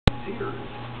Sears.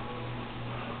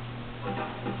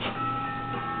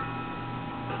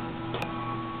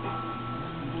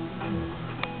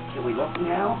 Can we look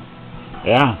now?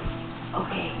 Yeah.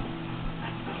 Okay.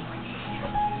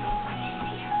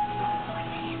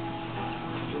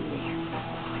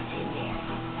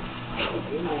 What's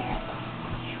in there?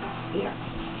 Here.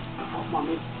 Help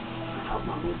mommy. Help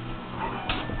mommy.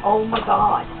 Oh my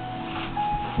God.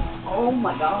 Oh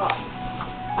my God.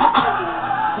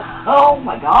 Oh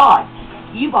my God.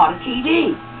 You bought a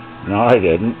TV. No, I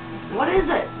didn't. What is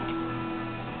it?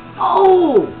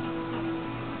 Oh!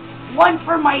 One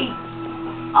for my...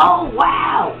 Oh,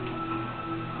 wow!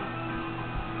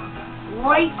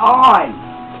 Right on!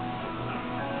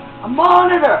 A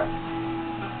monitor!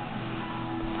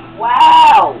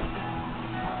 Wow!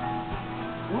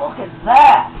 Look at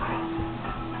that!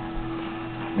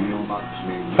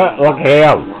 Look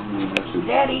at him.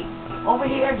 Daddy, over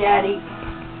here, Daddy.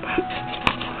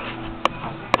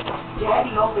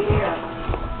 Daddy, over here.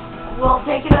 We'll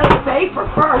take it out of the paper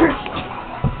first.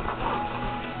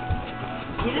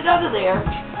 Get it out of there.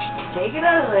 Take it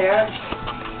out of there.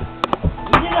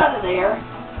 Get it out of there.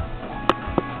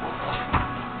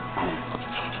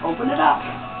 Open it up.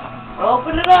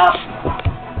 Open it up.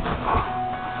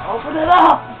 Open it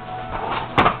up.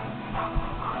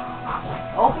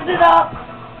 Open it up.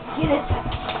 Get it.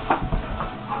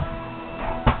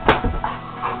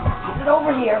 Get it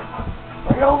over here.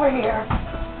 Put it over here.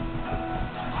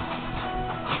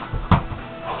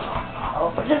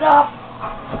 Open it up.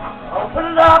 Open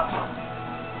it up.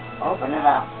 Open it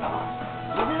up.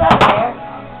 Get it out of there.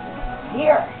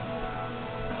 Here.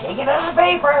 Take it out of the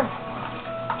paper.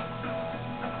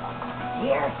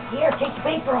 Here. Take the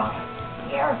paper off.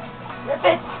 Here. Rip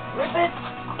it. Rip it.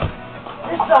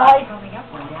 This side.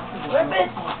 Rip it.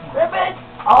 Rip it.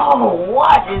 Oh,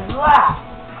 what is that?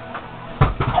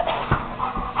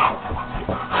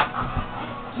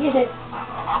 Get it.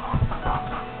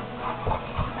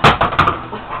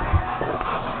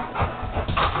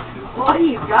 What do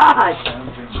you got?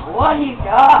 What do you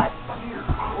got?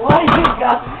 What do you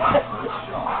got?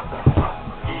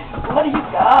 What do you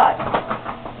got?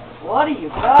 What do you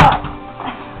got?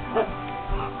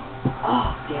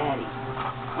 Oh, Daddy,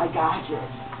 I got you.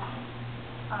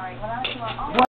 All right, well, that's